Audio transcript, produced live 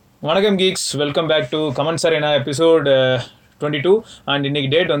வணக்கம் Geeks, welcome back to comment arena episode 22. And இன்னைக்கு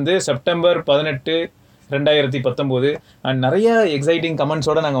date வந்து செப்டம்பர் 18, 2019. அண்ட் நிறைய எக்ஸைட்டிங்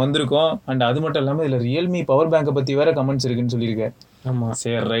கமெண்ட்ஸோட நாங்கள் வந்திருக்கோம். அண்ட் அது மட்டும் இல்லாமல் இதில் ரியல்மி பவர் பேங்கை பற்றி வேற கமெண்ட்ஸ் இருக்குன்னு சொல்லியிருக்கேன். ஆமாம்,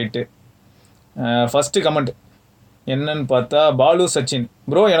 சரி, ரைட்டு. ஃபஸ்ட்டு கமெண்ட் என்னன்னு பார்த்தா, பாலு சச்சின்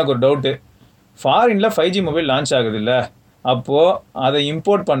ப்ரோ, எனக்கு ஒரு டவுட்டு. ஃபாரினில் 5G மொபைல் லான்ச் ஆகுது இல்லை, அப்போது அதை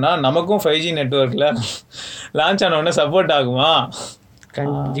இம்போர்ட் பண்ணால் நமக்கும் 5G நெட்ஒர்க்கில் லான்ச் ஆனவுடனே சப்போர்ட் ஆகுமா?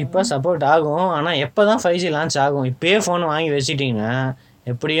 கண்டிப்பாக சப்போர்ட் ஆகும். ஆனால் எப்போ தான் 5G லான்ச் ஆகும்? இப்போயே ஃபோன் வாங்கி வச்சுட்டிங்கன்னா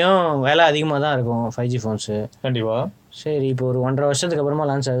எப்படியும் விலை அதிகமாக தான் இருக்கும் 5G ஃபோன்ஸு. கண்டிப்பாக. சரி, இப்போ ஒரு 1.5 வருஷத்துக்கு அப்புறமா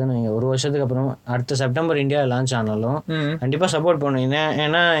லான்ச் ஆகுதுன்னு வைங்க. ஒரு வருஷத்துக்கு அப்புறமா அடுத்த செப்டம்பர் இந்தியாவில் லான்ச் ஆனாலும் கண்டிப்பாக சப்போர்ட் பண்ணும்.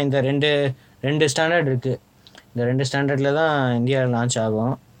 ஏன்னா இந்த ரெண்டு ஸ்டாண்டர்ட் இருக்குது. இந்த 2 ஸ்டாண்டர்டில் தான் இந்தியாவில் லான்ச்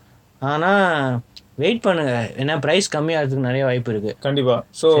ஆகும். ஆனால் வெயிட் பண்ணுங்க, ஏன்னா ப்ரைஸ் கம்மியாகிறதுக்கு நிறைய வாய்ப்பு இருக்குது. கண்டிப்பாக.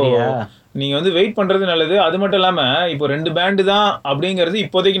 ஸோ நீங்கள் வந்து வெயிட் பண்ணுறது நல்லது. அது மட்டும் இல்லாமல் இப்போ 2 பேண்டு தான் அப்படிங்கிறது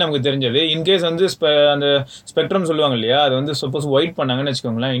இப்போதைக்கு நமக்கு தெரிஞ்சது. இன்கேஸ் வந்து அந்த ஸ்பெக்ட்ரம் சொல்லுவாங்க இல்லையா, அது வந்து சப்போஸ் ஒயிட் பண்ணாங்கன்னு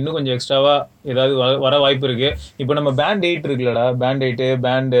வச்சுக்கோங்களேன், இன்னும் கொஞ்சம் எக்ஸ்ட்ராவாக ஏதாவது வர வாய்ப்பு இருக்குது. இப்போ நம்ம பேண்ட் 8 இருக்குல்லடா, பேண்ட் 8,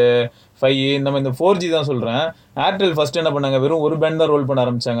 பேண்டு 5, இந்த 4G தான் சொல்கிறேன். ஏர்டெல் ஃபர்ஸ்ட் என்ன பண்ணாங்க, வெறும் ஒரு பேண்ட் தான் ரோல் பண்ண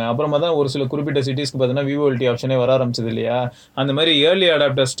ஆரம்பிச்சாங்க. அப்புறமா தான் ஒரு சில குறிப்பிட்ட சிட்டிஸ்க்கு பார்த்தீங்கன்னா விவோஎல்டி ஆப்ஷனே வர ஆரம்பிச்சது இல்லையா. அந்த மாதிரி ஏர்லி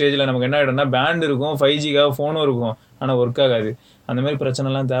அடாப்டர் ஸ்டேஜில் நமக்கு என்ன ஆகிடும்னா, பேண்ட் இருக்கும், 5Gக்காக ஃபோனும் இருக்கும், ஆனால் ஒர்க் ஆகாது. அந்த மாதிரி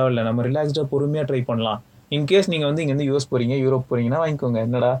பிரச்சனைலாம் தேவையில்லை. நம்ம ரிலாக்ஸ்டாக பொறுமையாக ட்ரை பண்ணலாம். இன்கேஸ் நீங்கள் வந்து இங்கேருந்து யூஎஸ் போகிறீங்க, யூரோப் போகிறீங்கன்னா வாங்கிக்கோங்க.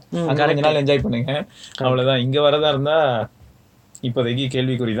 என்னடா அங்கே 5 நாள் என்ஜாய் பண்ணுங்க, அவ்வளோதான். இங்கே வரதா இருந்தால் இப்போதைக்கு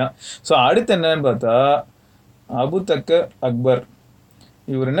கேள்விக்குறி தான். ஸோ அடுத்து என்னன்னு பார்த்தா, அபுதக்கர் அக்பர்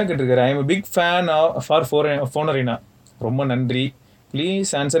இவர் என்ன கேட்டிருக்காரு, I am big fan for phone arena. ரொம்ப நன்றி,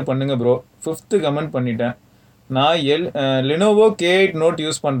 ப்ளீஸ் ஆன்சர் பண்ணுங்க ப்ரோ. 5th கமெண்ட் பண்ணிட்டேன். நான் லெனோவோ K8 நோட்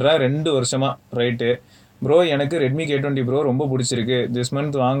யூஸ் பண்ணுறேன் 2 வருஷமாக. ரைட்டு ப்ரோ, எனக்கு ரெட்மி K20 ப்ரோ ரொம்ப பிடிச்சிருக்கு. திஸ்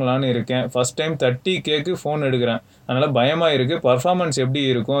மந்த் வாங்கலான்னு இருக்கேன். ஃபஸ்ட் டைம் 30Kக்கு ஃபோன் எடுக்கிறேன், அதனால் பயமாக இருக்குது. பர்ஃபார்மன்ஸ் எப்படி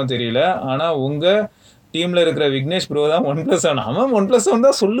இருக்கும் தெரியல. ஆனால் உங்கள் டீமில் இருக்கிற விக்னேஷ் ப்ரோ தான் 1+1. அவன் 1+1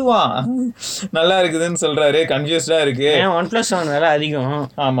 தான் சொல்லுவான், நல்லா இருக்குதுன்னு சொல்கிறாரு. கன்ஃபியூஸ்டாக இருக்குது. 1+1 விலை அதிகம்.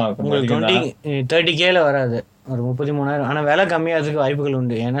 ஆமாம், 30Kல வராது, ஒரு 33,000. ஆனால் விலை கம்மியாகிறதுக்கு வாய்ப்புகள்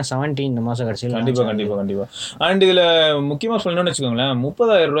உண்டு. ஏன்னா 17 இந்த மாதம் கடைசியில். கண்டிப்பாக. அண்ட் இதில் முக்கியமாக சொல்லணும்னு வச்சுக்கோங்களேன்,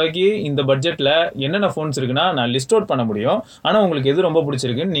 30,000 ரூபாய்க்கு இந்த பட்ஜெட்டில் என்னென்ன ஃபோன்ஸ் இருக்குன்னா நான் லிஸ்ட் அவுட் பண்ண முடியும். ஆனால் உங்களுக்கு எது ரொம்ப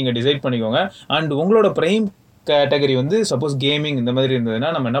பிடிச்சிருக்குன்னு நீங்கள் டிசைட் பண்ணிக்கோங்க. அண்ட் உங்களோட ப்ரைம் கேட்டகரி வந்து சப்போஸ் கேமிங் இந்த மாதிரி இருந்ததுன்னா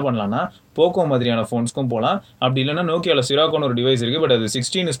நம்ம என்ன பண்ணலாம்னா, போக்கோ மாதிரியான ஃபோன்ஸ்க்கும் போகலாம். அப்படி இல்லைன்னா நோக்கியாவில் சிராக்கோன்னு ஒரு டிவைஸ் இருக்குது, பட் அது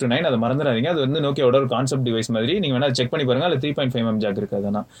 16:9, அதை மறந்துடாதீங்க. அது வந்து நோக்கியாவோட ஒரு கான்செப்ட் டிவைஸ் மாதிரி. நீங்கள் வேணால் செக் பண்ணி பாருங்கள், அதில் 3.5mm ஜாக் இருக்குது.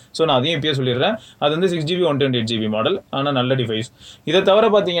 அதனால் ஸோ நான் அதையும் இப்போயே சொல்லிடுறேன். அது வந்து 6GB 128GB மாடல், ஆனால் நல்ல டிவைஸ். இதை தவிர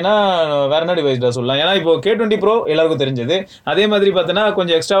பார்த்தீங்கன்னா வேறு என்ன டிவைஸ் தான் சொல்லலாம். ஏன்னா இப்போ K20 Pro எல்லாருக்கும் தெரிஞ்சது. அதே மாதிரி பார்த்தோன்னா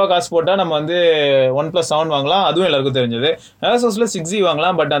கொஞ்சம் எக்ஸ்ட்ராவாக காசு போட்டால் நம்ம வந்து 1+7 வாங்கலாம், அதுவும் எல்லாருக்கும் தெரிஞ்சது. ஆசோஸில் 6G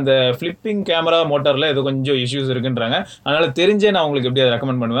வாங்கலாம், பட் அந்த ஃப்ளிப்பிங் கேமரா மோட்டரில் ஏதோ கொஞ்சம் இஷ்யூஸ் இருக்குன்றாங்க. அதனால் தெரிஞ்சே நான் உங்களுக்கு எப்படி அதை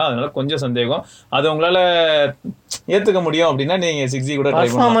ரெக்கமெண்ட் பண்ணுவேன். அதனால் கொஞ்சம் சந்தேகம். அது உங்களால ஏத்துக்க முடியும் அப்படின்னா நீங்க 6G கூட ட்ரை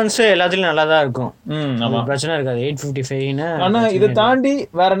பண்ணலாம். பர்ஃபார்மன்ஸ் எல்லாத்துலயும் நல்லா தான் இருக்கும். ஆமா, பிரச்சனை இருக்காது. 855 ஆனா இதை தாண்டி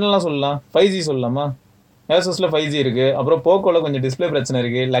வேற என்னலாம் சொல்லலாம்? 5G சொல்லலாமா? ஏசஸ்ல 5G இருக்கு. அப்புறம் போக்கோல கொஞ்சம் டிஸ்ப்ளே பிரச்சனை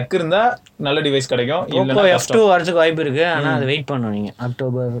இருக்கு. லக் இருந்தா நல்ல டிவைஸ் கிடைக்கும். இல்லனா F2 வரதுக்கு வாய்ப்பு இருக்கு. ஆனா அது வெயிட் பண்ணனும் நீங்க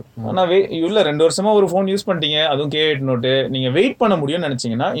அக்டோபர். ஆனா இல்ல 2 வருஷமா ஒரு ஃபோன் யூஸ் பண்ணிட்டீங்க, அதுவும் K8 நோட். நீங்க வெயிட் பண்ண முடியும்னு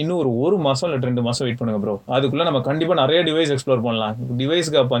நினைச்சீங்கன்னா இன்னும் ஒரு மாசம் இல்ல 2 மாசம் வெயிட் பண்ணுங்க ப்ரோ. அதுக்குள்ள நம்ம கண்டிப்பா நிறைய டிவைஸ் எக்ஸ்ப்ளோர் பண்ணலாம்.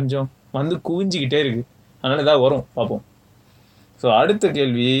 டிவைஸ்க்கு பஞ்சம் வந்து குவிஞ்சிக்கிட்டே இருக்கு. அதனால ஏதாவது வரும், பார்ப்போம். ஸோ அடுத்த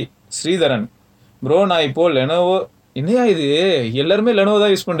கேள்வி ஸ்ரீதரன் ப்ரோ, நான் இப்போ லெனோவோ, என்னையா இது எல்லாருமே லெனோவோ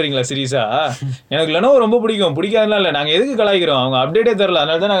தான் யூஸ் பண்றீங்களா சீரியஸா? எனக்கு லெனோவோ ரொம்ப பிடிக்காதுலாம் இல்லை, நாங்கள் எதுக்கு கலாய்க்கிறோம், அவங்க அப்டேட்டே தரல,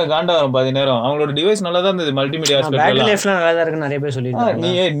 அதனால தான் நாங்கள் காண்டா வரோம். 10 நேரம் அவங்களோட டிவைஸ் நல்லா தான் இருந்தது, மல்டிமீடியா நல்லா தான் இருக்கு, நிறைய பேர்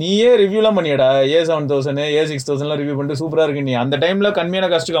சொல்லியிருக்காங்க. நீயே ரிவ்யூலாம் பண்ணியடா, A7000 A6000 ரிவ்யூ பண்ணிட்டு சூப்பரா இருக்கு. நீ அந்த டைம்ல கம்மியான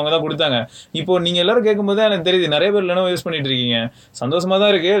காஸ்ட்டுக்கு அவங்க தான் கொடுத்தாங்க. இப்போ நீங்க எல்லாரும் கேட்கும்போது எனக்கு தெரியுது நிறைய பேர் லெனோவோ யூஸ் பண்ணிட்டு இருக்கீங்க. சந்தோஷமா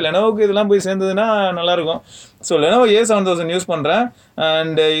தான் இருக்கு. லெனோவுக்கு இதெல்லாம் போய் சேர்ந்ததுன்னா நல்லா இருக்கும். ஸோ லெனோவோ A7000 யூஸ் பண்றேன்.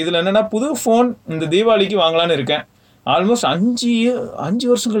 அண்ட் இதுல என்னன்னா புது ஃபோன் இந்த தீபாவளிக்கு வாங்கலான்னு இருக்கேன். ஆல்மோஸ்ட் 5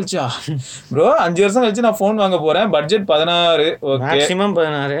 வருஷம் கழிச்சா ப்ரோ, 5 வருஷம் கழிச்சு நான் ஃபோன் வாங்க போறேன். பட்ஜெட் 16. மேக்ஸிமம்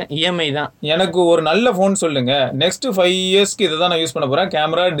 16. இஎம்ஐ தான். எனக்கு ஒரு நல்ல ஃபோன் சொல்லுங்க. நெக்ஸ்ட் 5 இயர்ஸ்க்கு இதை தான் நான் யூஸ் பண்ண போறேன்.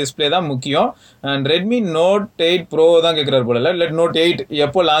 கேமரா டிஸ்பிளே தான் முக்கியம். அண்ட் ரெட்மி நோட் 8 ப்ரோ தான் கேட்குறாரு போல. இல்லை நோட் 8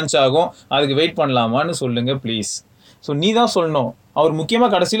 எப்போ லான்ச் ஆகும், அதுக்கு வெயிட் பண்ணலாமான்னு சொல்லுங்க ப்ளீஸ். ஸோ நீ தான் சொல்லணும். அவர் முக்கியமா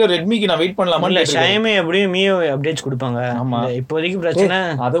கடைசியில ரெட்மிக்கு நான் வெயிட் பண்ணலாமா? இல்ல ஷாயமே எப்படியும் மியோ அப்டேட்ஸ் கொடுப்பாங்க. ஆமா, இப்போதைக்கு பிரச்சனை.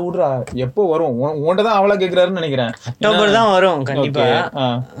 அதை விடுறா, எப்போ வரும்? உன்கிட்ட தான் அவளா கேட்குறாருன்னு நினைக்கிறேன். அக்டோபர் தான் வரும் கண்டிப்பா.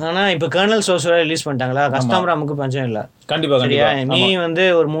 ஆனா இப்ப கர்னல் சோர்ஸ் ரிலீஸ் பண்ணிட்டாங்களா, கஸ்டமர் நமக்கு பஞ்சம் இல்ல. கண்டிப்பா. நீ வந்து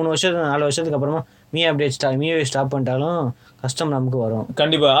ஒரு 3 வருஷத்துக்கு 4 வருஷத்துக்கு அப்புறமா மீ ஸ்டாப் பண்ணிட்டாலும் கஷ்டம் நமக்கு வரும்.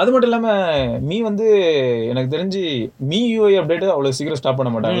 கண்டிப்பா. அது மட்டும் இல்லாம மீ வந்து எனக்கு தெரிஞ்சு மீ யூஐ அப்டேட் அவ்வளவு சீக்கிரம் ஸ்டாப்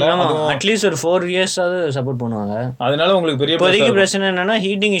பண்ண மாட்டாங்க. அட்லீஸ்ட் ஒரு 4 years சப்போர்ட் பண்ணுவாங்க. அதனால உங்களுக்கு பெரிய இப்போதைக்கு பிரச்சனை என்னன்னா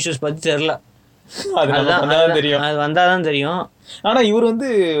ஹீட்டிங் இஷ்யூஸ் பத்தி தெரியல. அது தெரியும், அது வந்தாதான் தெரியும். ஆனா இவர் வந்து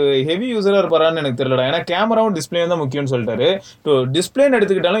ஹெவி யூசரா இருப்பாரான்னு எனக்கு தெரியலடா. ஏன்னா கேமராவும் டிஸ்பிளேயும் தான் முக்கியம்னு சொல்லிட்டாரு. டிஸ்பிளேன்னு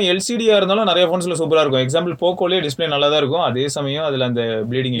எடுத்துக்கிட்டாலும் எல்சிடியா இருந்தாலும் நிறைய போன்ஸ்ல சூப்பரா இருக்கும். எக்ஸாம்பிள் போக்கோலே டிஸ்பிளே நல்லா தான் இருக்கும். அதே சமயம் அதுல அந்த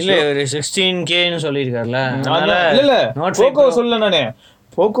ப்ளீடிங் இல்ல ஒரு 16Kன்னு சொல்லியிருக்காருல. இல்ல போக்கோ சொல்ல நானே,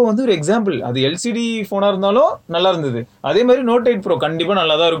 போக்கோ வந்து ஒரு எக்ஸாம்பிள். அது எல்சிடி போனா இருந்தாலும் நல்லா இருந்தது. அதே மாதிரி நோட் 8 ப்ரோ கண்டிப்பா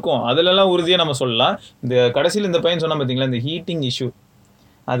நல்லா தான் இருக்கும். அதுல எல்லாம் உறுதியா நம்ம சொல்லலாம். இந்த கடைசியில் இந்த பையன் சொன்னா பாத்தீங்களா இந்த ஹீட்டிங் இஷ்யூ,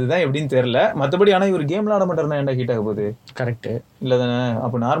 அதுதான் எப்படின்னு தெரியல. மற்றபடி ஆனால் இவர் கேம்ல ஆட மாட்டாருன்னா என்ன ஹீட் ஆக போகுது? கரெக்ட் இல்லை தானே?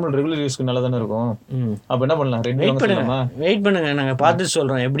 அப்போ நார்மல் ரெகுலர் யூஸ்க்கு நல்லா தானே இருக்கும். அப்போ என்ன பண்ணலாம்? வெயிட் பண்ணுங்க, நாங்கள் பார்த்து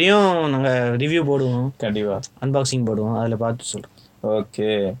சொல்கிறோம். எப்படியும் நாங்கள் ரிவ்யூ போடுவோம், கண்டிப்பாக அன்பாக்சிங் போடுவோம், அதில் பார்த்து சொல்கிறோம்.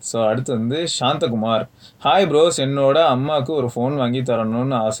 ஓகே. ஸோ அடுத்து வந்து சாந்தகுமார், ஹாய் ப்ரோஸ், என்னோட அம்மாவுக்கு ஒரு ஃபோன் வாங்கி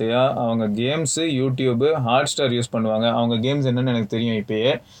தரணும்னு ஆசையா. அவங்க games YouTube hot star use பண்ணுவாங்க. அவங்க கேம்ஸ் என்னன்னு எனக்கு தெரியும்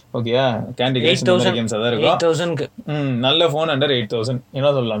இப்பயே. ஓகேயா, கேண்டி கிரஷ் கேம்ஸ் அதான் இருக்கும். 8,000 நல்ல ஃபோன் அண்டர் 8,000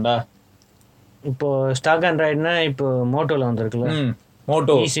 என்ன சொல்லலாம்டா? இப்போ ஸ்டாக் ஆண்ட்ராய்டுனா இப்போ மோட்டோல வந்திருக்குல்ல,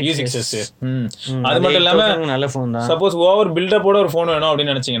 மோட்டோ E6s. அது மட்டும் இல்லாம நல்ல ஃபோன் தான். சப்போஸ் ஓவர் பில்டப்போட ஒரு ஃபோன் வேணும்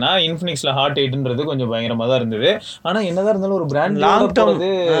அப்படின்னு நினைச்சீங்கன்னா இன்ஃபினிக்ஸ்ல ஹாட் 8ன்றது கொஞ்சம் பயங்கரமா தான் இருந்தது. ஆனா என்னதான் இருந்தாலும் ஒரு பிராண்ட்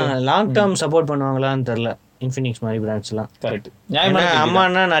லாங் டேர்ம் சப்போர்ட் பண்ணுவாங்களான்னு தெரியல. இன்ஃபினிக்ஸ் மாதிரி பிராண்ட்ஸ்லாம் கரெக்ட்.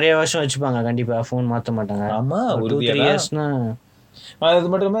 அம்மானா நிறைய வருஷம் வச்சுப்பாங்க, கண்டிப்பா ஃபோன் மாத்த மாட்டாங்க. ஆமா, ஒரு 2-3 இயர்ஸ்னா.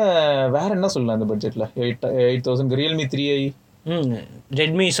 அது மட்டுமே வேற என்ன சொல்லலாம் அந்த பட்ஜெட்ல? 8,000 ரியல்மி 3i,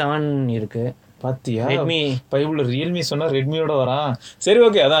 ரெட்மி 7 இருக்கு. பாத்தியா, ரெட்மி பைபிள் ரியல்மி சொன்னா ரெட்மியோட வரான். சரி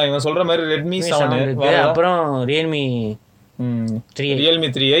ஓகே, அதான் இவன் சொல்ற மாதிரி ரெட்மி 7 இருக்கு. அப்புறம் ரியல்மி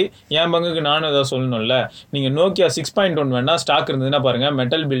 3i. என் பங்குக்கு நானும் ஏதாவது சொல்லணும்ல. நீங்க நோக்கியா 6.1 வேணா ஸ்டாக் இருந்ததுன்னா பாருங்க,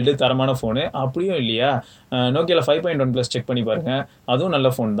 மெட்டல் பில்டு தரமான போனு. அப்படியும் இல்லையா நோக்கியால 5.1 பிளஸ் செக் பண்ணி பாருங்க, அதுவும் நல்ல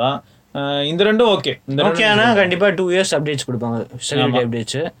போன் தான். இந்த ரெண்டும் ஓகே. இந்த நோக்கியானா கண்டிப்பா 2 years அப்டேட்ஸ் கொடுப்பாங்க, செக்யூரிட்டி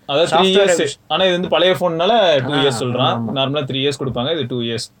அப்டேட்ஸ். அதாவது 3 years. ஆனா இது வந்து பழைய போன்னால 2 years சொல்றான். நார்மலா 3 years கொடுப்பாங்க, இது 2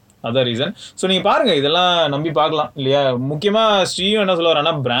 years. அதான் ரீசன். ஸோ நீங்கள் பாருங்கள், இதெல்லாம் நம்பி பார்க்கலாம் இல்லையா? முக்கியமாக ஸ்ரீயும் என்ன சொல்ல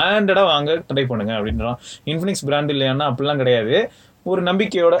வரான்னா பிராண்டடாக வாங்க ட்ரை பண்ணுங்க அப்படின்றான். இன்ஃபினிக்ஸ் பிராண்ட் இல்லையானா அப்படிலாம் கிடையாது, ஒரு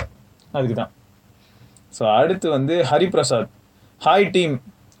நம்பிக்கையோட அதுக்கு தான். ஸோ அடுத்து வந்து Hariprasad, hi team,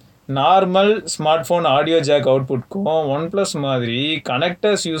 normal smart phone audio jack அவுட்புட்க்கும் OnePlus மாதிரி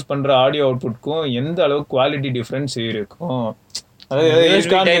கனெக்டர்ஸ் யூஸ் பண்ணுற ஆடியோ அவுட்புட்க்கும் எந்த அளவுக்கு குவாலிட்டி டிஃப்ரென்ஸ் இருக்கும்?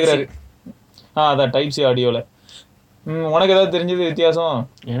 அதாவது அதான் டைப் சி ஆடியோவில் உனக்கு ஏதாவது தெரிஞ்சது வித்தியாசம்?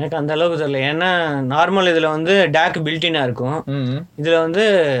 எனக்கு அந்த அளவுக்கு தெரியல. ஏன்னா நார்மல் இதுல வந்து டேக் பில்டினா இருக்கும், இதுல வந்து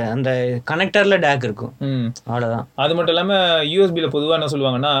அந்த கனெக்டர்ல டேக் இருக்கும், அவ்வளவுதான். அது மட்டும் இல்லாம யூஎஸ்பில பொதுவா என்ன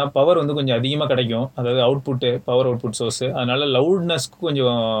சொல்லுவாங்கன்னா பவர் வந்து கொஞ்சம் அதிகமா கிடைக்கும், அதாவது அவுட்புட் பவர் அவுட்புட் சோர்ஸ். அதனால லவுட்னஸ்க்கு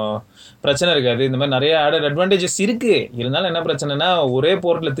கொஞ்சம் பிரச்சனை இருக்காது. இந்த மாதிரி நிறைய ஆடட் அட்வான்டேஜஸ் இருக்கு. இருந்தாலும் என்ன பிரச்சனைனா ஒரே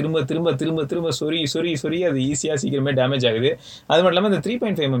போர்ட்ல திரும்ப திரும்ப திரும்ப திரும்ப சொறி அது ஈஸியா சீக்கிரமே டேமேஜ் ஆகுது. அது மட்டும் இல்லாம இந்த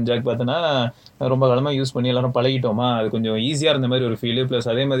 3.5mm ஜாக் பார்த்தோன்னா ரொம்ப காலமா யூஸ் பண்ணி எல்லாரும் பழகிட்டோமா, அது கொஞ்சம் ஈஸியா இருந்த மாதிரி ஒரு ஃபீல். பிளஸ்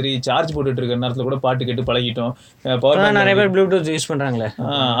அதே மாதிரி சார்ஜ் போட்டுட்டு இருக்கிற நேரத்துல கூட பாட்டு கேட்டு பழகிட்டோம். நிறைய பேர் ப்ளூடூத் யூஸ் பண்றாங்களே,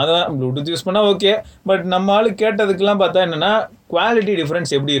 அதான் ப்ளூடூத் யூஸ் பண்ணா ஓகே. பட் நம்ம ஆளு கேட்டதுக்கெல்லாம் பார்த்தா என்னன்னா குவாலிட்டி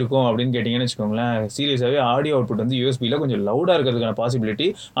டிஃபரன்ஸ் எப்படி இருக்கும் அப்படின்னு கேட்டிங்கன்னு வச்சுக்கோங்களேன், சீரியஸாகவே ஆடியோ அவுட்புட் வந்து யூஎஸ்பியில் கொஞ்சம் லவுடாக இருக்கிறதுக்கான பாசிபிலிட்டி.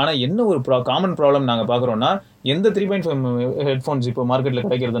 ஆனால் என்ன ஒரு காமன் ப்ராப்ளம் நாங்கள் பார்க்குறோன்னா, எந்த 3.5 ஹெட்ஃபோன்ஸ் இப்போ மார்க்கெட்டில்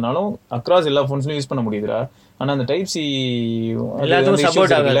கிடைக்கிறதுனாலும் அக்ராஸ் எல்லா ஃபோன்ஸ்லையும் யூஸ் பண்ண முடியுதுரா. ஆனால் அந்த டைப் சி எல்லாத்துக்கும்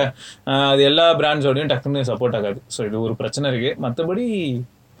சப்போர்ட் ஆகல, அது எல்லா பிராண்ட்ஸோடையும் டக்குன்னு சப்போர்ட் ஆகாது. ஸோ இது ஒரு பிரச்சனை இருக்குது, மற்றபடி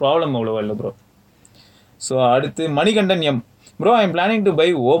ப்ராப்ளம் அவ்வளோவா இல்லை ப்ரோ. ஸோ அடுத்து Manikandan M, bro I am planning to by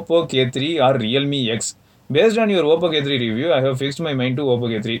Oppo K3 or Realme X. Based on your Oppo K3 review, I have fixed my mind to Oppo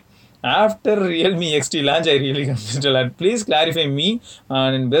K3. After Realme XT launch, I really confused a lot. Please clarify me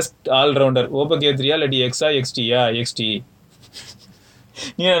on best all-rounder. Oppo K3 இல்லாட்டி X XT XT.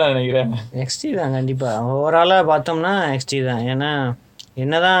 நீ என்ன நினைக்கிற? XT தான் கண்டிப்பா. ஓவராலாக பார்த்தோம்னா XT தான். ஏன்னா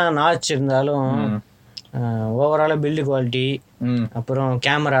என்னதான் நாச் இருந்தாலும் ஓவராலாக பில்டு குவாலிட்டி அப்புறம்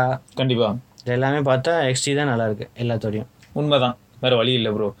கேமரா கண்டிப்பா எல்லாமே பார்த்தா XT தான் நல்லா இருக்கு எல்லாத்தோடையும். உண்மைதான், வேறு வழி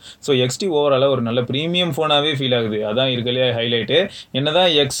இல்லை ப்ரோ. ஸோ XT ஓவராலாக ஒரு நல்ல ப்ரீமியம் ஃபோனாகவே ஃபீல் ஆகுது. அதான் இருக்கலையே ஹைலைட்டு.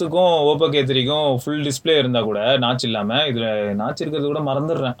 என்னதான் எக்ஸுக்கும் Oppo K3க்கும் ஃபுல் டிஸ்பிளே இருந்தால் கூட நாச் இல்லாமல், இதில் நாச் இருக்கிறது கூட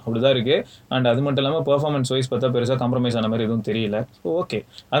மறந்துடுறேன், அப்படி தான் இருக்குது. அண்ட் அது மட்டும் இல்லாமல் பெர்ஃபார்மன்ஸ் வைஸ் பார்த்தா பெருசாக காம்ப்ரமைஸ் ஆன மாதிரி எதுவும் தெரியல. So okay.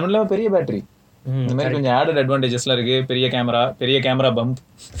 அது மட்டும் இல்லாமல் பெரிய பேட்டரி, இந்த மாதிரி கொஞ்சம் ஆடட் அட்வான்டேஜஸ்லாம் இருக்குது. பெரிய கேமரா பம்ப்,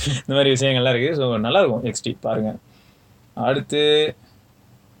 இந்த மாதிரி விஷயங்கள்லாம் இருக்குது. ஸோ நல்லாயிருக்கும் XT பாருங்கள். அடுத்து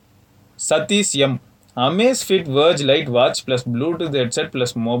Satish M, Amazfit Verge lite watch plus Bluetooth headset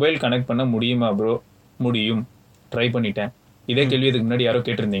plus mobile connect பண்ண முடியுமா ப்ரோ? முடியும், ட்ரை பண்ணிட்டேன். இதே கேள்வி இதுக்கு முன்னாடி யாரோ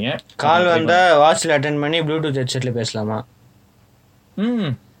கேட்டிருந்தீங்க. கால் வந்தால் வாட்சில் அட்டென்ட் பண்ணி ப்ளூடூத் ஹெட்செட்டில் பேசலாமா?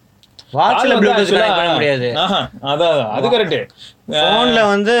 வாட்ச்ல ப்ளூடூத் கனெக்ட் பண்ண முடியாது. அதான் அது கரெக்ட். ஃபோன்ல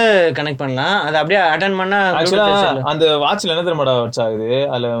வந்து கனெக்ட் பண்ணலாம், அது அப்படியே அட்டெண்ட் பண்ணா அந்த வாட்ச்ல என்ன தெரியுமாடா வாட்ச் ஆகுது,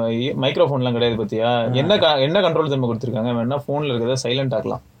 அதுல மைக்ரோஃபோன்லாம் கிடையாது பத்தியா. என்ன கண்ட்ரோல் தெரியுமா கொடுத்துருக்காங்க, வேணா ஃபோன்ல இருக்கிறத சைலண்ட்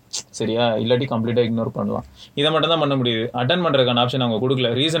ஆக்கலாம் சரியா, இல்லாட்டி கம்ப்ளீட்டா இக்னோர் பண்ணலாம். இதை மட்டும் தான் பண்ண முடியுது. அட்டன் பண்றதுக்கான ஆப்ஷன் அவங்க கொடுக்கல.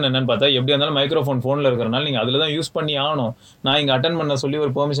 ரீசன் என்னன்னு பார்த்தா, எப்படி இருந்தாலும் மைக்ரோஃபோன் ஃபோன்ல இருக்கிறனால நீங்க அதுல தான் யூஸ் பண்ணி ஆகணும். நான் இங்க அட்டன் பண்ண சொல்லி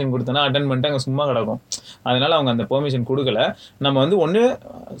ஒரு பெர்மிஷன் கொடுத்தேன்னா அட்டன் பண்ணிட்டு அங்க சும்மா கிடக்கும். அதனால அவங்க அந்த பெர்மிஷன் கொடுக்கல. நம்ம வந்து ஒன்னு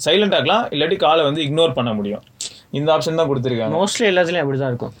சைலண்ட் ஆக்கலாம், இல்லாட்டி காலை வந்து இக்னோர் பண்ண முடியும். இந்த ஆப்ஷன் தான் கொடுத்துருக்காங்க. மோஸ்ட்லி எல்லாத்துலயும் அப்படிதான்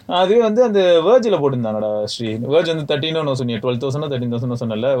இருக்கும். அது வந்து அந்த வேர்ஜில் போட்டிருந்தாங்கடா ஸ்ரீ. வேர்ஜ் வந்து 13 சொன்னீங்க, 12,000 13,000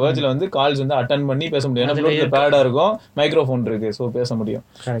 சொன்னல. வேர்ஜில் வந்து கால்ஸ் வந்து அட்டன் பண்ணி பேச முடியும். ஏன்னா பேடா இருக்கும், மைக்ரோஃபோன் இருக்கு, ஸோ பேச முடியும்.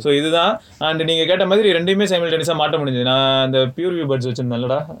 ஸோ இதுதான். அண்ட் நீங்க கேட்ட மாதிரி ரெண்டுமே சைமல்டேனியஸா மாட்ட முடிஞ்சது. நான் அந்த பியூர் வியூ பட்ஸ்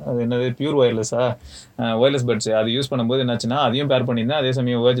வச்சிருந்தேன்லடா, அது என்னது பியூர் ஒயர்லெஸ்ஸா, ஒயர்லெஸ் பட்ஸ், அது யூஸ் பண்ணும்போது என்னாச்சுன்னா அதையும் பேர் பண்ணியிருந்தேன், அதே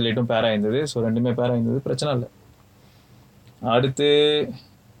சமயம் வேர்ஜ் லைட்டும் பேர் ஆயிருந்தது. ஸோ ரெண்டுமே பேர் ஆயிருந்தது, பிரச்சனை இல்லை. அடுத்து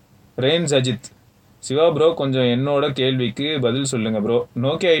ரெயின்ஸ் அஜித், சிவா ப்ரோ கொஞ்சம் என்னோட கேள்விக்கு பதில் சொல்லுங்க ப்ரோ.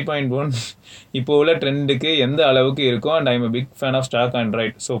 நோக்கியா 8.1 இப்போ உள்ள ட்ரெண்டுக்கு எந்த அளவுக்கு இருக்கும்? And I'm big fan of stock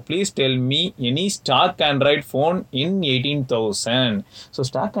Android. So please tell me any stock Android phone in 18,000. So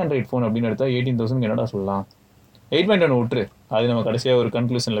stock Android phone அப்படின்னு எடுத்தா 18,000 என்னடா சொல்லலாம்? 8.1 விட்டுரு, அது நம்ம கடைசியாக ஒரு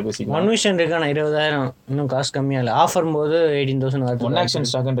கன்க்ளூஷனில் பேசிக்கலாம். ஒன் விஷன் இருக்கு, ஆனால் 20,000 இன்னும் காசு கம்மியாக இல்லை. ஆஃபர் போது 18,000 வருது. ஒன் ஆக்ஷன்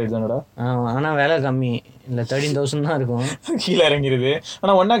ஸ்டாக் அண்ட் தானடா. ஆனால் விலை கம்மி இல்லை, 13,000 தான் இருக்கும். கீழே இறங்கிடுது.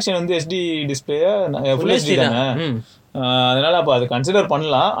 ஆனால் ஒன் ஆக்ஷன் வந்து எஸ்டி டிஸ்பிளே ஃபுல் ஹெச்டி தானே, அதனால அப்போ அது கன்சிடர்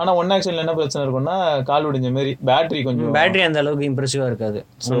பண்ணலாம். ஆனால் ஒன் ஆக்ஷன்ல என்ன பிரச்சனை இருக்கும்னா, கால் உடைஞ்ச மாதிரி பேட்டரி அந்த அளவுக்கு இம்ப்ரெசிவா இருக்காது.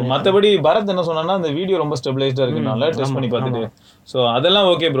 ஸோ மற்றபடி பரத் என்ன சொன்னா, அந்த வீடியோ ரொம்ப ஸ்டெபிளைஸ்டா இருக்குனால டெஸ்ட் பண்ணி பார்த்துட்டு, ஸோ அதெல்லாம்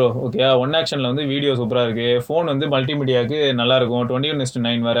ஓகே ப்ரோ, ஓகே. ஒன் ஆக்ஷன்ல வந்து வீடியோ சூப்பரா இருக்கு, ஃபோன் வந்து மல்டிமீடியாவுக்கு நல்லா இருக்கும்,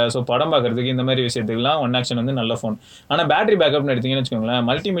 21:9 வேற. ஸோ படம் பார்க்கறதுக்கு இந்த மாதிரி விஷயத்துக்குலாம் ஒன் ஆக்ஷன் வந்து நல்ல ஃபோன். ஆனால் பேட்டரி பேக்கப்னு எடுத்தீங்கன்னு வச்சுக்கோங்களேன்,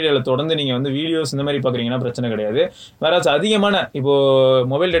 மல்டிமீடியாவில் தொடர்ந்து நீங்க வந்து வீடியோஸ் இந்த மாதிரி பார்க்குறீங்கன்னா பிரச்சனை கிடையாது. வேற அதிகமான இப்போ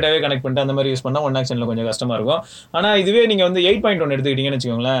மொபைல் டேட்டாவே கனெக்ட் பண்ணிட்டு அந்த மாதிரி யூஸ் பண்ணா ஒன் ஆக்ஷன்ல கொஞ்சம் கஷ்டமா இருக்கும். ஆனால் இதுவே நீங்க வந்து 8.1 எடுத்துக்கிட்டீங்கன்னு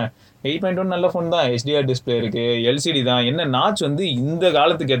வச்சுக்கோங்களேன், 8.1 நல்ல ஃபோன் தான். HDR டிஸ்பிளே இருக்கு, எல்சிடி தான். என்ன நாச் வந்து இந்த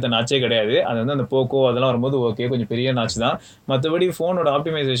காலத்துக்கு ஏற்ற நாச்சே கிடையாது. அது வந்து அந்த போக்கோ அதெல்லாம் வரும்போது ஓகே, கொஞ்சம் பெரிய நாச் தான். மற்றபடி ஃபோனோட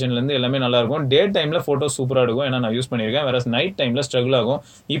ஆப்டிமைசேஷன்லேருந்து எல்லாமே நல்லா இருக்கும். டே டைமில் ஃபோட்டோ சூப்பராக இருக்கும், ஏன்னா நான் யூஸ் பண்ணியிருக்கேன். வேற நைட் டைமில் ஸ்ட்ரகிள் ஆகும்.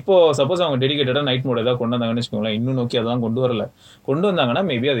 இப்போ சப்போஸ் அவங்க டெடிகேட்டடாக நைட் மோட் ஏதாவது கொண்டு வந்தாங்கன்னு வச்சுக்கோங்களேன், இன்னும் நோக்கி அதெல்லாம் கொண்டு வரல. கொண்டு வந்தாங்கன்னா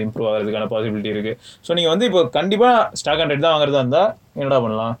மேபி அது இம்ப்ரூவ் ஆகிறதுக்கான பாசிபிலிட்டி இருக்கு. ஸோ நீங்கள் வந்து இப்போ கண்டிப்பாக ஸ்டாக் ஆண்ட்ராய்ட் தான் வாங்குறதா இருந்தால் என்னடா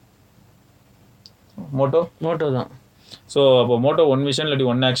பண்ணலாம்? மோட்டோ தான். ஸோ அப்போ மோட்டோ ஒன் விஷன் இல்லாட்டி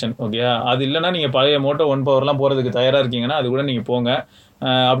ஒன் ஆக்ஷன், ஓகே. அது இல்லைனா நீங்கள் பழைய மோட்டோ 1 பவர்லாம் போகிறதுக்கு தயாராக இருக்கீங்கன்னா அது கூட நீங்கள் போங்க.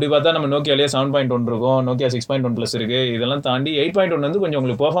 அப்படி பார்த்தா நம்ம நோக்கியாலேயே 7.1 இருக்கும், நோக்கியா 6.1 ப்ளஸ் இருக்குது. இதெல்லாம் தாண்டி 8.1 வந்து கொஞ்சம்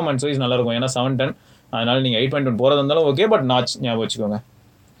உங்களுக்கு பெர்ஃபார்மன்ஸ் வைஸ் நல்லாயிருக்கும், ஏன்னா 710. அதனால நீங்கள் 8.1 போகிறதா இருந்தாலும் ஓகே, பட் நாச் ஞாபகம் வச்சுக்கோங்க.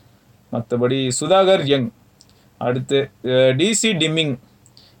 மற்றபடி சுதாகர் யங், அடுத்து டிசி டிம்மிங்,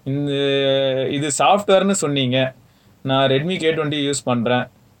 இது சாஃப்ட்வேர்னு சொன்னீங்க. நான் ரெட்மி K20 யூஸ் பண்ணுறேன்.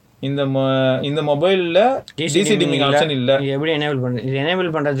 இந்த மொபைலில் டிசி டிமிங் ஆப்ஷன் இல்லை. எப்படி எனேபிள் பண்ணுறது? இது எனேபிள்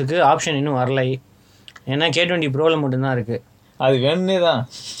பண்ணுறதுக்கு ஆப்ஷன் இன்னும் வரலை, ஏன்னா K20 ப்ரோவில் மட்டும்தான் இருக்குது. அது வேணுன்னே தான்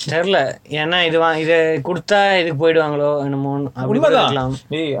தெரில, ஏன்னா இதை கொடுத்தா இதுக்கு போயிடுவாங்களோ என்னமோ. உண்மைதான்.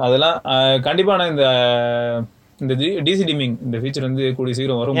 அதெல்லாம் கண்டிப்பாக நான் இந்த டிசி டிமிங் இந்த ஃபீச்சர் வந்து கூடிய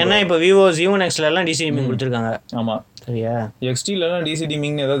சீக்கிரம் வரும். ஏன்னா இப்போ விவோ Z1 Xல எல்லாம் டிசி டிமிங் கொடுத்துருக்காங்க. ஆமாம், சரியா. எக்ஸ்டிலலாம் டிசி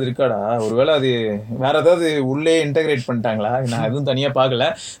டிமிங்னு ஏதாவது இருக்காடா? ஒருவேளை அது வேற ஏதாவது உள்ளே இன்டெகிரேட் பண்ணிட்டாங்களா? நான் எதுவும் தனியாக பார்க்கல.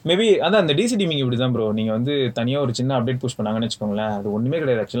 மேபி அதான் அந்த டிசி டிமிங் இப்படி தான் ப்ரோ. நீங்கள் வந்து தனியாக ஒரு சின்ன அப்டேட் புஷ் பண்ணாங்கன்னு வச்சுக்கோங்களேன், அது ஒன்றுமே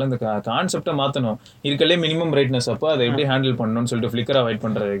கிடையாது. ஆக்சுவலாக அந்த கான்செப்டை மாற்றணும். இருக்கலே மினிமம் பிரைட்னஸ், அப்போ அதை எப்படி ஹேண்டில் பண்ணணும்னு சொல்லிட்டு ஃப்ளிக்கர் அவாய்ட்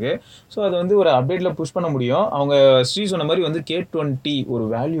பண்ணுறதுக்கு. ஸோ அது வந்து ஒரு அப்டேட்டில் புஷ் பண்ண முடியும். அவங்க ஸ்ரீ சொன்ன மாதிரி வந்து K20 ஒரு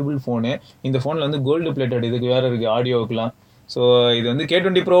வேல்யூபிள் ஃபோனு. இந்த ஃபோனில் வந்து கோல்டு பிளேட்டட் இதுக்கு வேறு இருக்குது, ஆடியோவுக்குலாம். ஸோ இது வந்து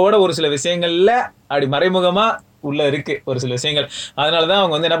K20 ப்ரோவோட ஒரு சில விஷயங்களில் அப்படி மறைமுகமாக உள்ள இருக்கு ஒரு சில விஷயங்கள். அதனால தான்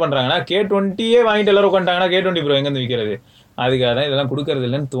அவங்க வந்து என்ன பண்றாங்கன்னா, K20 வாங்கிட்டு எல்லாரும் உட்காந்துட்டாங்கன்னா K20 ப்ரோ எங்கேருந்து விற்கிறது? அதுக்காக தான் இதெல்லாம் கொடுக்கறது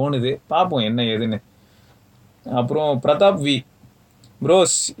இல்லைன்னு தோணுது. பார்ப்போம் என்ன ஏதுன்னு. அப்புறம் பிரதாப் வி,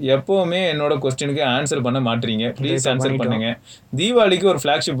 ப்ரோஸ் எப்போவுமே என்னோட கொஸ்டினுக்கு ஆன்சர் பண்ண மாட்டீங்க, ப்ளீஸ் ஆன்சர் பண்ணுங்க. தீபாவளிக்கு ஒரு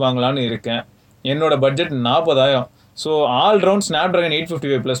ஃப்ளாக்ஷிப் வாங்கலான்னு இருக்கேன். என்னோட budget 40,000. So all round Snapdragon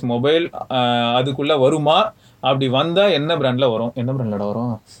 855+ mobile அதுக்குள்ள வருமா? அப்படி வந்தா என்ன பிராண்ட்ல வரும்? என்ன பிராண்ட்ல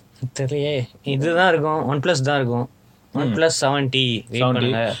வரும் தெரியலையே. இதுதான் இருக்கும், OnePlus தான் இருக்கும், OnePlus 7T.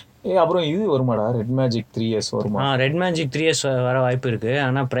 அப்புறம் இது வருமாடா, ரெட் மேஜிக் 3S வருமா? ரெட் மேஜிக் 3S வர வாய்ப்பு இருக்கு.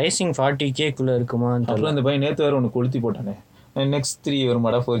 ஆனால் ப்ரைஸிங் 40K இருக்குமா? அப்புறம் இந்த பையன் நேற்று வேறு ஒன்று கொளுத்தி போட்டானே, Next 3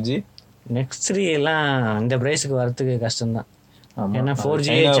 வருமாடா 4G? Next 3 எல்லாம் இந்த ப்ரைஸுக்கு வரத்துக்கு கஷ்டம்தான். ஏன்னா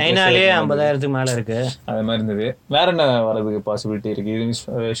 4G சைனாலே 50,000க்கு மேல இருக்கு. அது மாதிரி இருந்தது. வேற என்ன வரதுக்கு பாசிபிலிட்டி இருக்கு?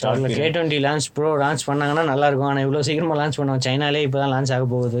 இது ஷார்ட் K20 லான்ச் பண்ணாங்கன்னா நல்லா இருக்கும். ஆனா இவ்வளவு சீக்கிரமா லான்ச் பண்ணுவோம். சைனாலே இப்பதான் லான்ச் ஆக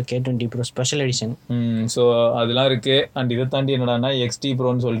போகுது K20 Pro special edition. So அதெல்லாம் இருக்கு. அண்ட் இதை தாண்டி என்னடான்னா XT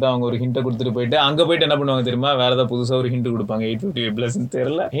ப்ரோன்னு சொல்லிட்டு அவங்க ஒரு ஹிண்ட்டை கொடுத்துட்டு போயிட்டு அங்கே போயிட்டு என்ன பண்ணுவாங்க தெரியுமா, வேற ஏதாவது புதுசாக ஒரு ஹிண்ட் கொடுப்பாங்க. 850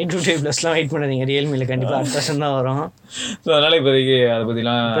 தெரியல. 850 வெயிட் பண்ணாதீங்க, ரியல்மில கண்டிப்பா அடுத்த வருஷம் தான் வரும். ஸோ அதனால இப்போதைக்கு அதை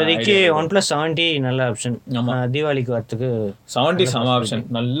பத்திலாம் இப்போதைக்கு OnePlus 70 நல்ல ஆப்ஷன். தீபாவளிக்கு வரத்துக்கு 70 சம ஆப்ஷன்,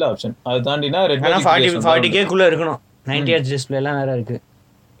 நல்ல ஆப்ஷன். அதை தாண்டினா ரெட்மி 40K இருக்கணும். 90Hz டிஸ்பிளே எல்லாம் வேற இருக்கு,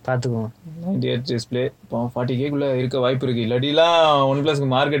 பாத்துக்கோங்க. 90Hz டிஸ்பிளே இப்போ 40K இருக்க வாய்ப்பு இருக்கு. இல்லாட்டிலாம் OnePlusக்கு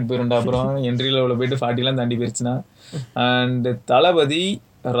மார்க்கெட் போயிருண்டா. அப்புறம் என்ட்ரி லெவலில் போயிட்டு 40 தாண்டி போயிருச்சுன்னா. அண்ட் தளபதி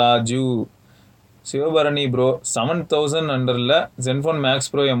ராஜு சிவபரணி ப்ரோ 7000 அண்டரில் Zenfone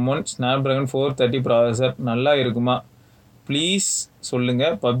Max Pro M1 Snapdragon 430 processor நல்லா இருக்குமா ப்ளீஸ் சொல்லுங்க.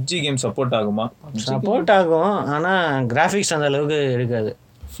 பப்ஜி கேம் சப்போர்ட் ஆகுமா? சப்போர்ட் ஆகும், ஆனா கிராஃபிக்ஸ் அந்த அளவுக்கு இருக்காது,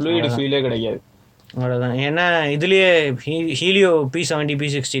 ஃப்ளூயிட் ஃபீலே கிடைக்காது. அவ்வளோதான். ஏன்னா இதுலயே ஹீலியோ P70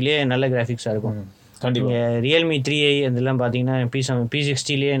 P60லேயே நல்ல கிராஃபிக்ஸாக இருக்கும். கண்டிப்பா ரியல்மி 3i அதெல்லாம் பார்த்தீங்கன்னா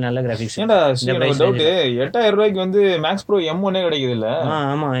P60லேயே நல்ல கிராஃபிக்ஸ். ஏன்டா டவுட் 8000 ரூபாய்க்கு வந்து மேக்ஸ் ப்ரோ M1 கிடைக்குது இல்ல?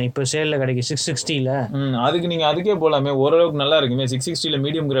 ஆமாம், இப்போ சேலில் கிடைக்கும் 660ல. அதுக்கு நீங்கள் அதுக்கே போகலாமே, ஓரளவுக்கு நல்லா இருக்குமே. 660ல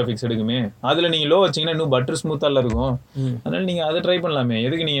மீடியம் கிராஃபிக்ஸ் எடுக்குமே. அதில் நீங்கள் லோ வச்சிங்கன்னா இன்னும் பட்டர் ஸ்மூத்தாக இருக்கும். அதனால நீங்கள் அதை ட்ரை பண்ணலாமே.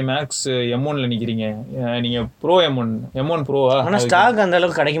 எதுக்கு நீங்கள் மேக்ஸ் M1ல நிற்கிறீங்க? நீங்கள் ப்ரோ M1 ப்ரோவா? ஆனால் ஸ்டாக் அந்த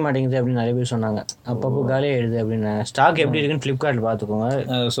அளவுக்கு கிடைக்க மாட்டேங்குது அப்படின்னு நிறைய பேர் சொன்னாங்க. அப்பப்போ காலியாக எழுது அப்படின்னு. ஸ்டாக் எப்படி இருக்குன்னு ஃப்ளிப்கார்ட்டில்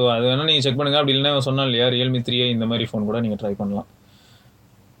பார்த்துக்கோங்க. ஸோ அது வேணால் நீங்கள் செக் பண்ணுங்கள். அப்படி இல்லைன்னா சொன்னா இல்லையா, ரியல்மி 3i இந்த மாதிரி ஃபோன் கூட நீங்கள் ட்ரை பண்ணலாம்.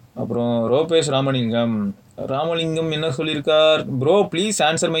 அப்புறம் ரோபேஷ் ராமலிங்கம் என்ன சொல்லியிருக்கார்? Bro please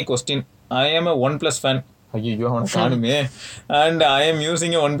answer my question. I am a OnePlus fan. ஐயோ அவனை காணுமே. அண்ட் ஐ ஆம்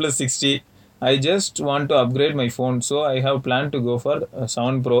using a OnePlus 60. I just want to upgrade my phone. So I have plan to go for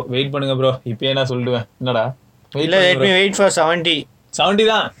 7 Pro. Wait பண்ணுங்க bro. இப்போயே நான் சொல்லிடுவேன். என்னடா wait for 70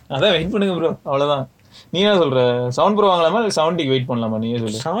 தான். அதான் வெயிட் பண்ணுங்க ப்ரோ, அவ்வளோதான். நீ என்ன சொல்ற? 7 Pro வாங்கலாமா இல்லை 70க்கு வெயிட் பண்ணலாமா? நீயே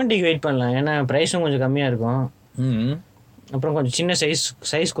சொல்லு. 70க்கு வெயிட் பண்ணலாம், ஏன்னா ப்ரைஸும் கொஞ்சம் கம்மியாக இருக்கும். அப்புறம் கொஞ்சம் சின்ன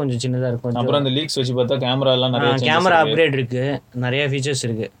சைஸ் கொஞ்சம் சின்னதாக இருக்கும். அப்புறம் அந்த லீக்ஸ் வச்சு பார்த்தா கேமரா எல்லாம் நிறைய கேமரா அப்கிரேட் இருக்கு, நிறைய ஃபீச்சர்ஸ்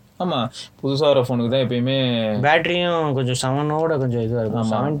இருக்கு. ஆமாம், புதுசாக வர ஃபோனுக்கு தான் எப்பயுமே பேட்டரியும் கொஞ்சம் 7ஓட கொஞ்சம் இதுவாக இருக்கும்.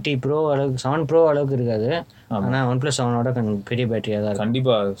 70 Pro அளவுக்கு 7 Pro அளவுக்கு இருக்காது, ஆனால் OnePlus 7ஓட கொஞ்சம் பெரிய பேட்டரியாக தான் இருக்கும்.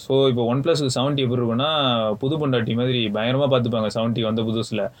 கண்டிப்பாக. ஸோ இப்போ OnePlusக்கு 70 எப்படி இருக்குன்னா புது பொண்டாட்டி மாதிரி பயங்கரமாக பார்த்துப்பாங்க 70 வந்த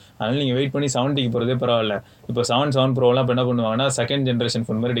புதுசில். அதனால் நீங்கள் வெயிட் பண்ணி 70க்கு போகிறதே பரவாயில்ல. இப்போ 7 Proலாம் இப்போ என்ன பண்ணுவாங்கன்னா செகண்ட் ஜென்ரேஷன்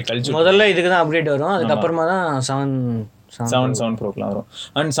ஃபோன் மாதிரி கழிச்சு முதல்ல இதுக்கு தான் அப்டேட் வரும், அதுக்கப்புறமா தான் 7 Proக்கெலாம் வரும்.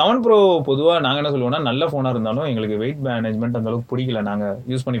 அண்ட் 7 Pro பொதுவாக நாங்கள் என்ன சொல்லுவோம்னா, நல்ல ஃபோனாக இருந்தாலும் எங்களுக்கு வெயிட் மேனேஜ்மெண்ட் அந்த அளவுக்கு பிடிக்கல நாங்கள்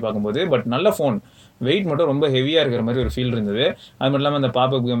யூஸ் பண்ணி பார்க்கும்போது. பட் நல்ல ஃபோன், வெயிட் மட்டும் ரொம்ப ஹெவியாக இருக்கிற மாதிரி ஒரு ஃபீல் இருந்தது. அது மட்டும் இல்லாமல் அந்த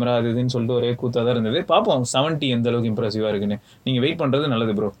பாப்அப் கேமரா அது இதுன்னு சொல்லிட்டு ஒரே கூத்தாக தான் இருந்தது. பார்ப்போம் 70 எந்த அளவுக்கு இம்ப்ரெசிவாக இருக்குன்னு. நீங்கள் வெயிட் பண்ணுறது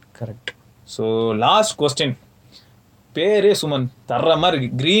நல்லது bro. Correct. So last question. பேரே சுமன் தர்ற மாதிரி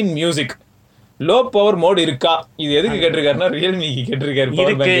இருக்கு. Green music low power mode இருக்கா? இது எதுக்கு கேட்டிருக்காருன்னா ரியல்மிக்கு கேட்டிருக்காரு.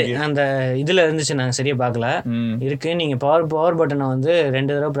 இருக்கு, அந்த இதுல இருந்துச்சு, நாங்கள் சரியா பார்க்கல. இருக்கு. நீங்க பவர் பட்டனை வந்து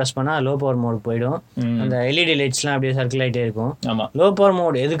 2 தடவை ப்ரெஸ் பண்ணா லோ பவர் மோட் போயிடும். அந்த எல்இடி லைட்ஸ்லாம் அப்படியே சர்க்கிள் ஆகிட்டே இருக்கும். லோ பவர்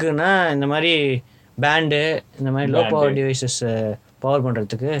மோட் எதுக்குன்னா இந்த மாதிரி பேண்டு இந்த மாதிரி லோ பவர் டிவைசஸ் பவர்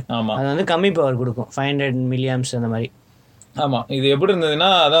பண்றதுக்கு. அது வந்து கம்மி பவர் கொடுக்கும், 500 mAh அந்த மாதிரி. ஆமாம், இது எப்படி இருந்ததுன்னா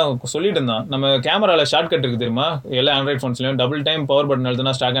அதான் சொல்லிட்டு இருந்தான். நம்ம கேமராவில் ஷார்ட் கட் இருக்குது தெரியுமா, எல்லா ஆண்ட்ராய்ட் ஃபோன்ஸ்லையும் டபுள் டைம் பவர் பட்டன்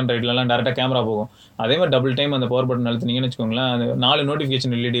அழுத்தினா ஸ்டாக் ஆண்ட்ராய்ட்லாம் டேரெக்டாக கேமரா போகும். அதே மாதிரி டபுள் டைம் அந்த பவர் பட்டன் அழுத்தினீங்கன்னு வச்சுக்கோங்களேன், அந்த 4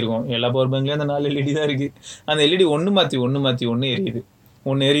 நோட்டிஃபிகேஷன் எல்இடி இருக்கும். எல்லா பவர் பேங்க்லேயும் அந்த 4 எல்இடி தான் இருக்குது. அந்த எல்இடி ஒன்று மாற்றி எரியுது.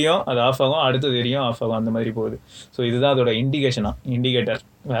 ஒன்று எரியும், அது ஆஃப் ஆகும், அடுத்தது எரியும், ஆஃப் ஆகும், அந்த மாதிரி போகுது. ஸோ இதுதான் அதோட இண்டிகேட்டர்,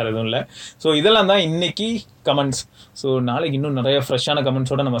 வேறு எதுவும் இல்லை. ஸோ இதெல்லாம் தான் இன்னைக்கு கமெண்ட்ஸ். ஸோ நாளைக்கு இன்னும் நிறைய ஃப்ரெஷ்ஷான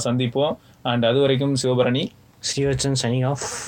கமெண்ட்ஸோடு நம்ம சந்திப்போம். அண்ட் அது வரைக்கும் சிவபரணி, Stevenson signing off.